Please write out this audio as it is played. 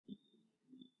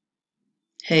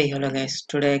Hey, hello guys.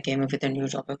 Today I came up with a new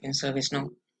topic in Servicenow,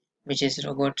 which is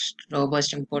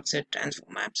robust import set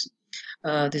transform maps.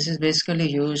 This is basically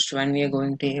used when we are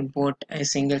going to import a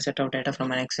single set of data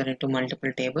from an Excel into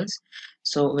multiple tables.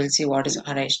 So we'll see what is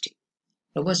RST.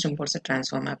 Robust import set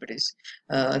transform map it is.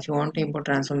 If you want to import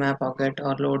transform map or get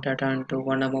or load data into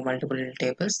one or more multiple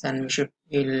tables, then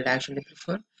we'll actually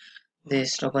prefer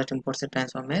this robust import set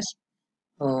transform maps.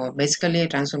 Basically,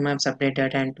 transform maps update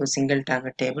data into a single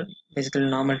target table. Basically,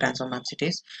 normal transform maps it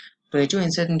is. To achieve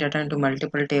inserting data into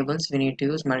multiple tables, we need to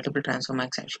use multiple transform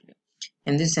maps actually.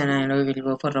 In this scenario, we will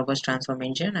go for robust transform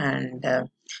engine, and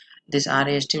this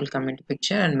RAST will come into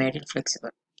picture and made it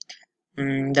flexible.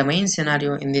 The main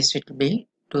scenario in this will be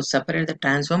to separate the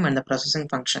transform and the processing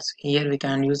functions. Here we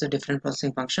can use a different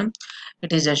processing function.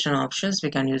 It is just an options. We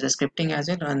can use the scripting as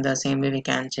well, and the same way we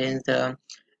can change the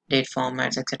date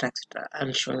formats, etc., etc. I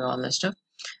will show you all the stuff.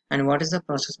 And what is the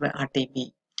process by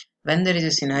RTB? When there is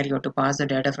a scenario to pass the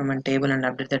data from a table and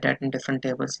update the data in different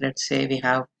tables, let's say we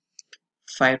have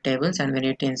 5 tables and we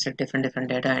need to insert different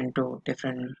data into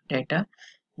different data,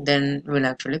 then we'll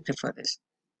actually prefer this.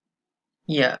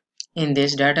 Yeah, in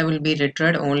this data will be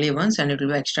retrieved only once and it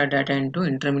will be extra data into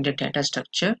intermediate data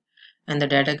structure, and the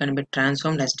data can be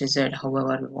transformed as desired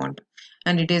however we want,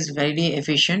 and it is very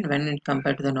efficient when it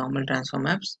compared to the normal transform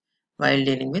maps while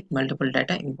dealing with multiple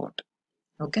data import.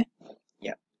 Okay.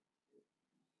 Yeah.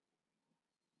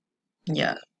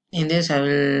 Yeah, in this I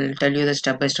will tell you the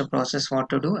step-by-step process what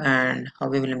to do and how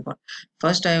we will import.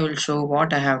 First I will show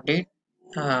what I have did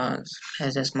uh,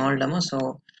 as a small demo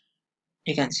so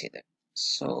you can see that.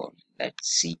 So let's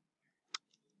see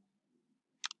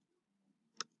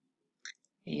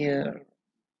here.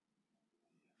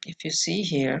 If you see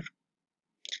here,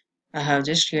 I have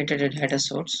just created a data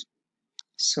source.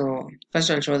 So first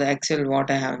I'll show the Excel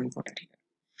what I have imported here.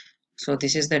 So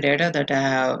this is the data that I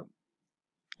have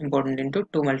imported into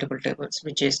two multiple tables,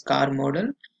 which is car model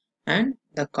and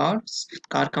the car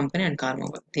company and car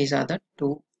mobile. These are the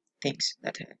two things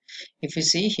that if you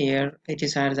see here, it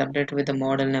is has updated with the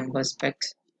model number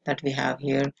specs that we have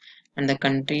here and the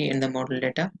country and the model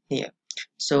data here.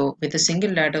 So with a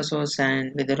single data source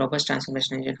and with the robust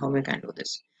transformation engine, how we can do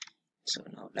this? So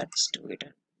now let's do it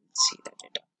and see the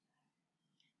data.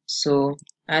 So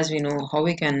as we know how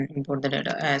we can import the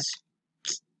data,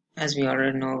 as we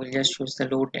already know, we'll just use the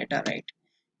load data, right?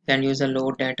 We can use the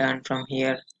load data, and from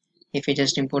here if we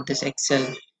just import this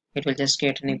Excel, it will just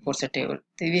create an import set table.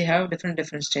 We have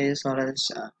different stages, or else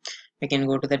we can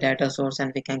go to the data source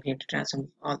and we can create a transform,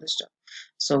 all this stuff.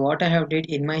 So what I have did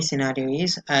in my scenario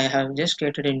is I have just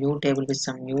created a new table with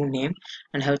some new name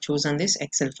and have chosen this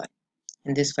Excel file.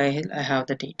 In this file I have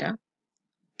the data.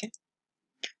 Okay,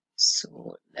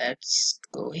 so let's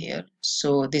go here.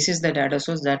 So this is the data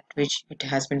source that which it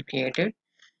has been created.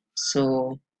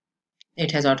 So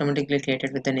it has automatically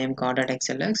created with the name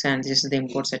car.xlx, and this is the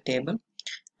import set table.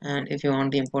 And if you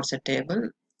want the import set table,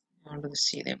 want to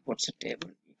see the import set table,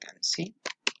 you can see.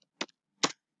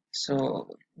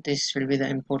 So this will be the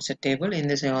import set table. In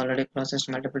this I already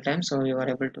processed multiple times, so you are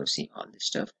able to see all this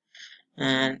stuff.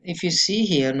 And if you see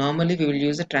here, normally we will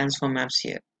use the transform maps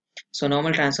here. So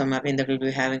normal transform map in that we'll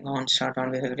be having on, start,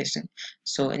 on, wave, everything.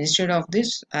 So instead of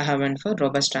this I have went for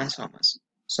robust transformers.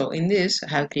 So in this I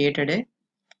have created a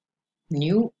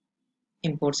new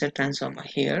import set transformer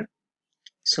here.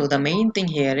 So the main thing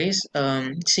here is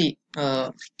see,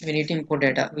 we need to import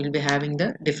data, we'll be having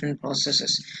the different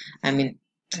processes. I mean,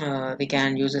 we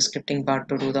can use a scripting part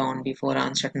to do the on, before,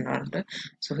 onset and after.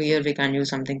 So here we can use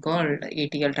something called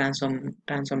ETL transform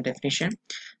definition.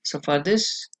 So for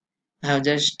this I have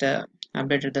just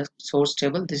updated the source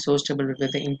table. The source table will be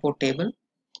the import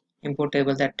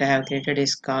table that I have created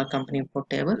is car company import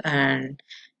table, and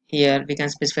here we can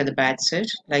specify the batch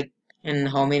size, like in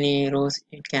how many rows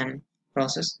it can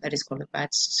process, that is called a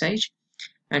batch size.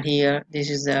 And here this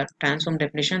is the transform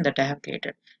definition that I have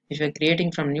created. If we're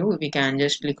creating from new, we can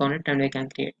just click on it and we can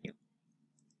create new.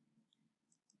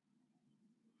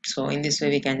 So in this way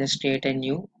we can just create a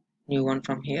new one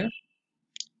from here.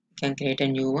 We can create a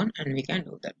new one and we can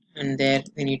do that, and there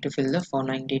we need to fill the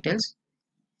following details.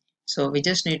 So we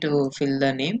just need to fill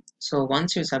the name. So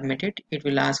once you submit it, it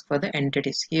will ask for the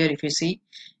entities. Here if you see,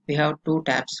 we have two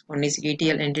tabs. One is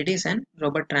ETL entities and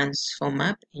robot transform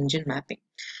map engine mapping.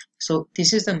 So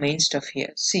this is the main stuff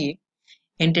here. See,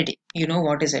 entity, you know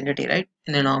what is entity, right?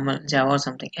 In a normal Java or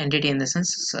something, entity in the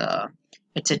sense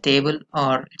it's a table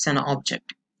or it's an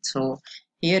object. So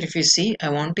here if you see, I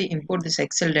want to import this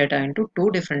Excel data into two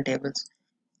different tables.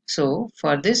 So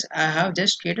for this I have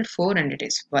just created 4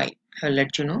 entities. Why? I will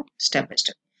let you know step by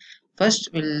step. First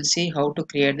we'll see how to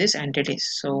create these entities.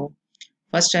 So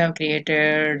First I have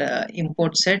created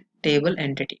import set table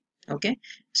entity. Okay,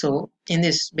 so in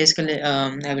this basically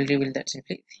I will reveal that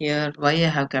simply here. Why I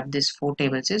have kept these four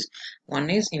tables is, one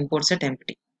is import set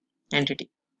empty entity,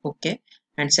 okay,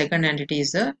 and second entity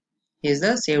is the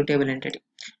save table entity.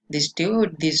 These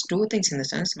two things, in the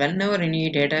sense, whenever any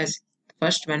data is,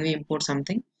 first when we import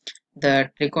something,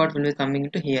 that record will be coming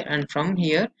to here, and from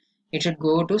here it should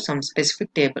go to some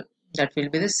specific table, that will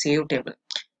be the save table.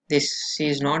 This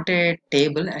is not a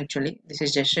table, actually this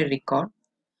is just a record.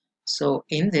 So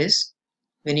in this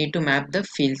we need to map the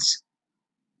fields.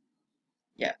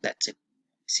 Yeah, that's it,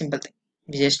 simple thing.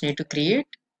 We just need to create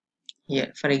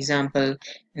here. For example,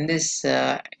 in this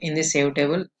save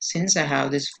table, since I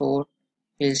have this four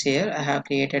fields here, I have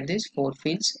created these four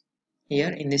fields here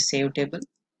in this save table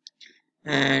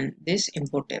and this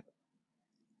import table.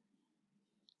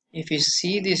 If you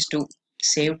see these two,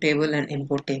 save table and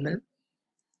import table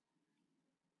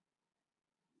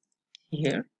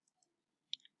here,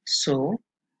 so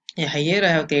yeah, here I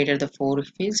have created the four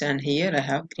fields and here I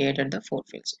have created the four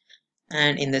fields.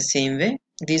 And in the same way,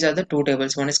 these are the two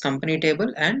tables, one is company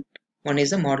table and one is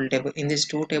the model table. In these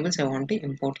two tables I want to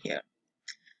import here.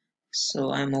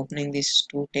 So I'm opening these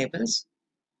two tables,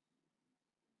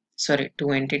 sorry,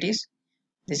 two entities.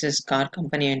 This is car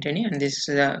company entity and this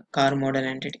is a car model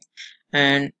entity.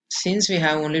 And since we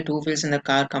have only two fields in the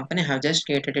car company, I have just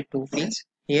created a two fields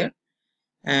here,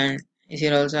 and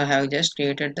here also I have just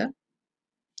created the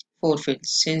four fields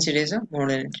since it is a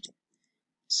model entity.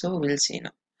 So we'll see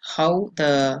now how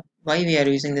the why we are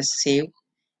using the save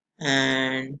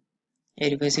and a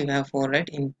recursive. We have four, right?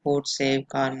 Import, save,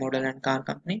 car model and car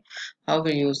company. How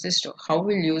we'll use this to, how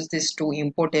we'll use this to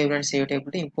import table and save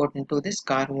table to import into this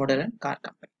car model and car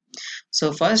company.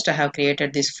 So first I have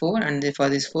created this four, and for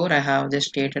this four I have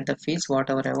just created the fields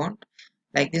whatever I want.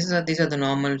 Like these are the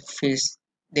normal fields.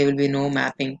 There will be no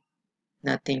mapping,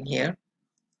 nothing here.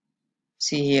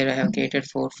 See here I have created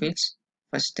four fields,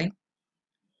 first thing.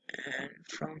 And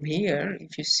from here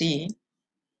if you see,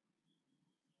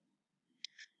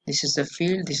 this is the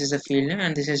field, this is the field name,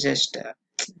 and this is just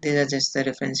these are just the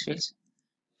reference fields.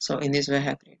 So in this way I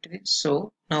have created it.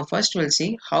 So now first we'll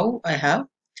see how I have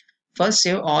first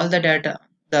save all the data.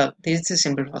 This is a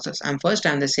simple process. I'm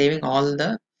saving all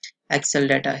the Excel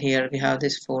data. Here we have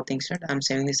this four things, right? I'm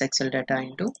saving this Excel data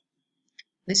into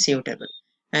this save table,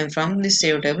 and from this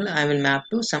save table I will map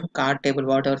to some card table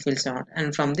whatever fields I want,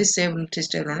 and from this save this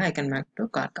table I can map to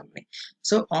card company.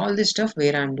 So all this stuff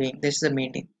where I'm doing, this is the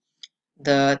main thing.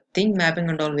 The thing mapping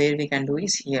and all where we can do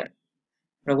is here,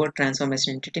 robot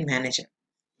transformation entity manager.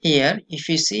 Here if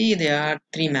you see there are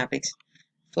three mappings.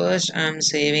 First I'm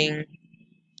saving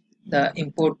the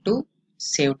import to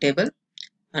save table,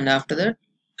 and after that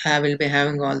I will be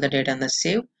having all the data in the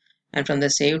save, and from the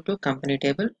save to company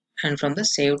table, and from the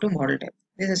save to model table.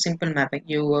 This is a simple mapping,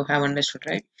 you have understood,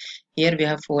 right? Here we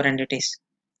have four entities.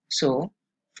 So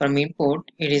from import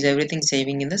it is everything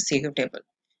saving in the save table,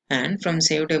 and from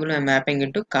save table I'm mapping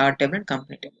into card table and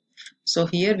company table. So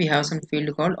here we have some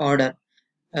field called order.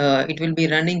 It will be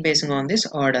running based on this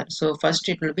order. So first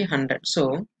it will be 100.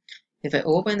 So if I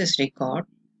open this record,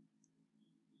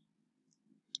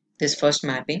 this first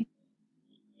mapping,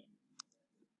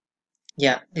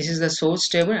 yeah, this is the source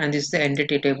table and this is the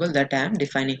entity table that I am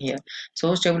defining here.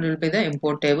 Source table will be the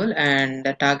import table and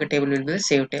the target table will be the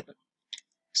save table.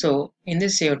 So in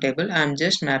this save table I am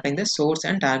just mapping the source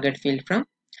and target field from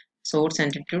source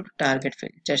entity to target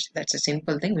field. Just that's a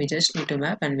simple thing, we just need to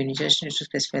map and we just need to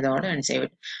specify the order and save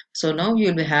it. So now you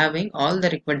will be having all the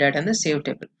required data in the save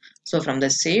table. So from the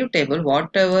save table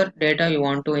whatever data you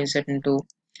want to insert into,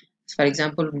 for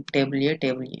example, table A,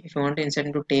 table E. If you want to insert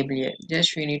into table A,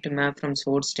 just we need to map from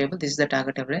source table. This is the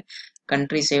target table. Right?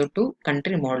 Country save to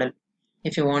country model.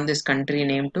 If you want this country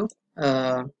name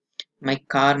to my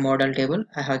car model table,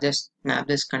 I have just mapped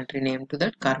this country name to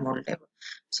that car model table.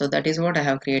 So that is what I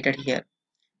have created here.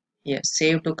 Yes,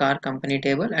 save to car company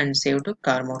table and save to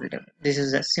car model table. This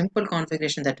is a simple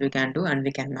configuration that we can do and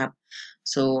we can map.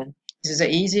 So this is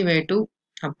an easy way to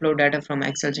upload data from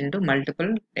Excel into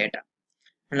multiple data.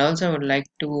 And also I would like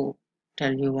to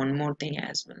tell you one more thing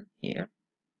as well here.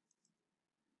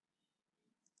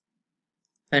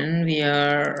 When we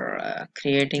are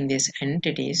creating these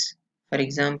entities, for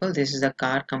example, this is the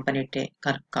car company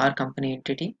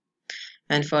entity,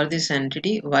 and for this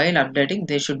entity while updating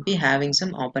they should be having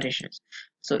some operations.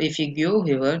 So if you go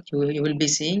here, you will be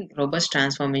seeing robust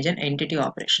transformation entity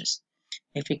operations.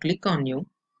 If you click on you,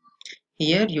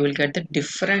 here you will get the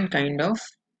different kind of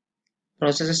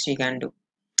processes you can do.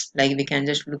 Like we can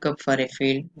just look up for a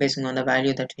field based on the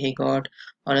value that we got,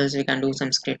 or else we can do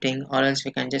some scripting, or else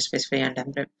we can just specify a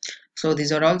template. So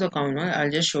these are all the common one. I'll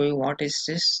just show you what is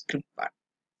this script part.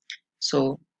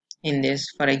 So in this,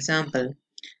 for example,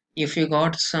 if you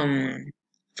got some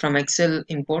from Excel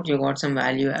import, you got some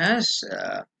value as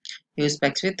use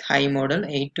specs with high model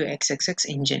 8 to XXX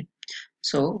engine.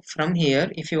 So from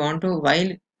here, if you want to, while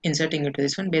inserting into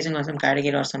this one, based on some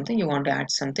category or something, you want to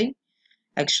add something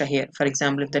extra here. For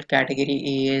example, if that category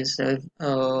is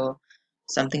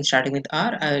something starting with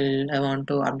R, I want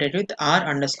to update with R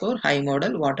underscore high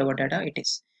model, whatever data it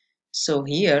is. So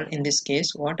here in this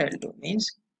case, what I'll do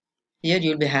means, here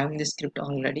you'll be having the script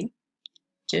already.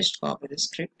 Just copy the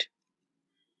script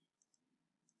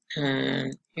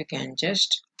and you can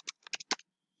just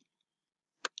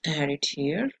add it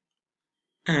here,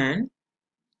 and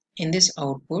in this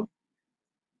output,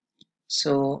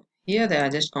 so here they are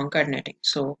just concatenating.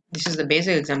 So this is the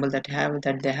basic example that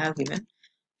they have given.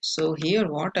 So here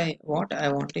what I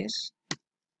want is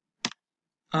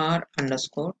R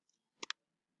underscore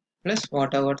plus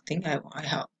whatever thing I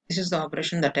have. This is the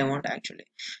operation that I want actually.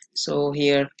 So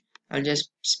here I'll just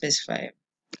specify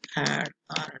add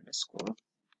R underscore,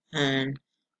 and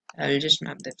I'll just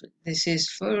map that. This is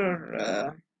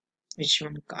for which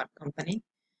one, car company.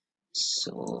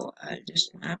 So I'll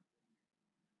just map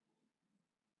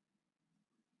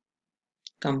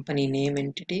company name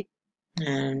entity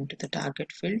and to the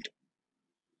target field,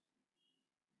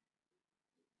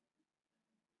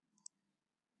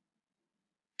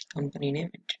 company name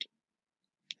entity.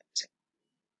 That's it.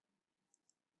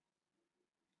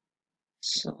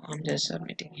 So I'm just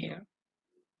submitting here.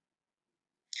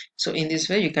 So in this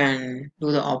way you can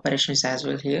do the operations as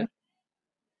well here.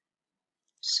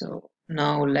 So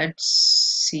now let's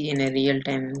see in a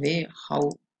real-time way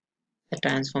how the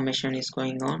transformation is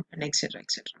going on, and etc,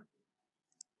 etc.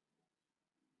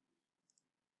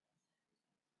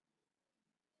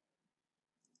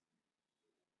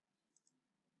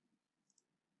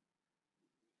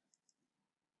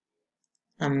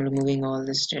 I'm removing all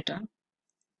this data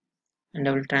and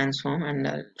I will transform and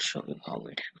I'll show you how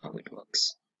it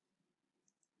works.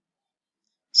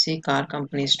 See, car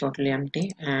company is totally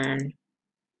empty and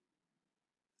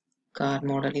car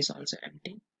model is also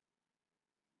empty.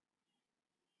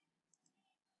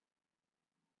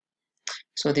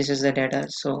 So this is the data.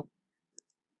 So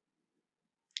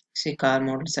see, car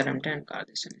models are empty and car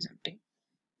this one is empty.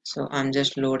 So I'm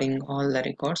just loading all the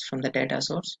records from the data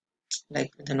source,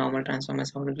 like the normal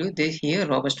transformers how to do. This here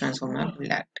robust transformer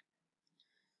will act.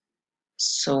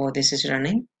 So this is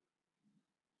running.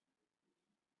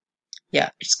 Yeah,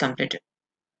 it's completed.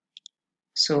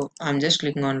 So I'm just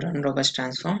clicking on run robust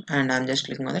transform and I'm just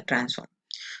clicking on the transform.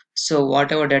 So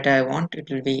whatever data I want, it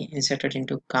will be inserted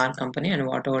into car company, and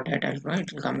whatever data I want,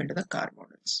 it will come into the car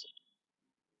models.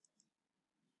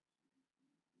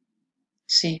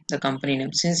 See the company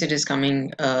name, since it is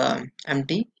coming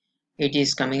empty, it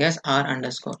is coming as R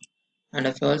underscore. And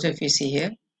if you see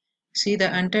here, see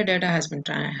the entire data has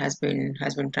been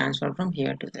transferred from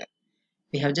here to there.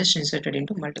 We have just inserted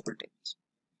into multiple tables.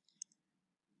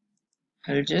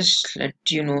 I'll just let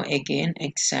you know again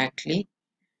exactly,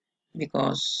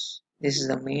 because this is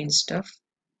the main stuff.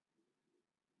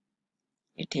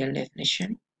 ETL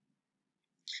definition.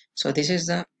 So this is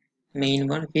the main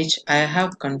one which I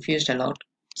have confused a lot.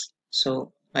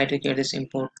 So why to get this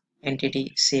import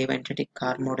entity, save entity,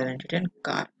 car model entity, and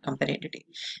car company entity?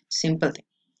 Simple thing.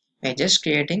 We're just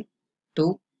creating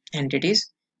two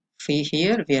entities.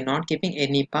 Here we are not keeping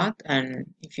any path,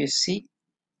 and if you see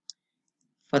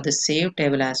for the save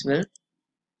table as well,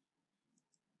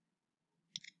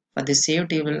 for the save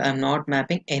table I'm not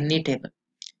mapping any table.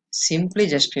 Simply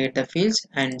just create the fields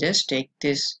and just take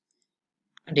this,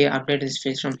 they update this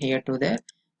fields from here to there.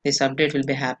 This update will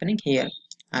be happening here.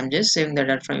 I'm just saving the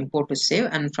data from import to save,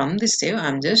 and from this save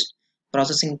I'm just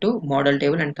processing to model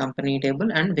table and company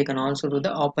table, and we can also do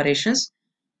the operations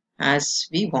as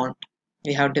we want.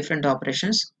 We have different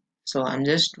operations, so I'm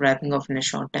just wrapping off in a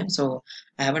short time, so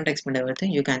I haven't explained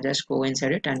everything. You can just go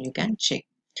inside it and you can check.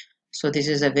 So this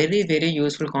is a very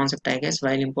useful concept, I guess,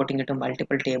 while importing it to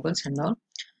multiple tables and all.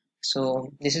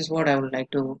 So this is what I would like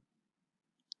to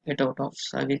get out of.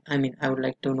 So I would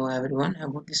like to know everyone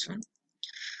about this one.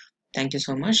 Thank you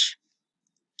so much.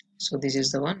 So this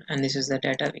is the one, and this is the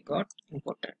data we got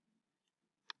imported.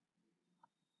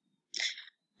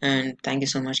 And thank you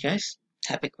so much, guys.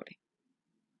 Happy coding.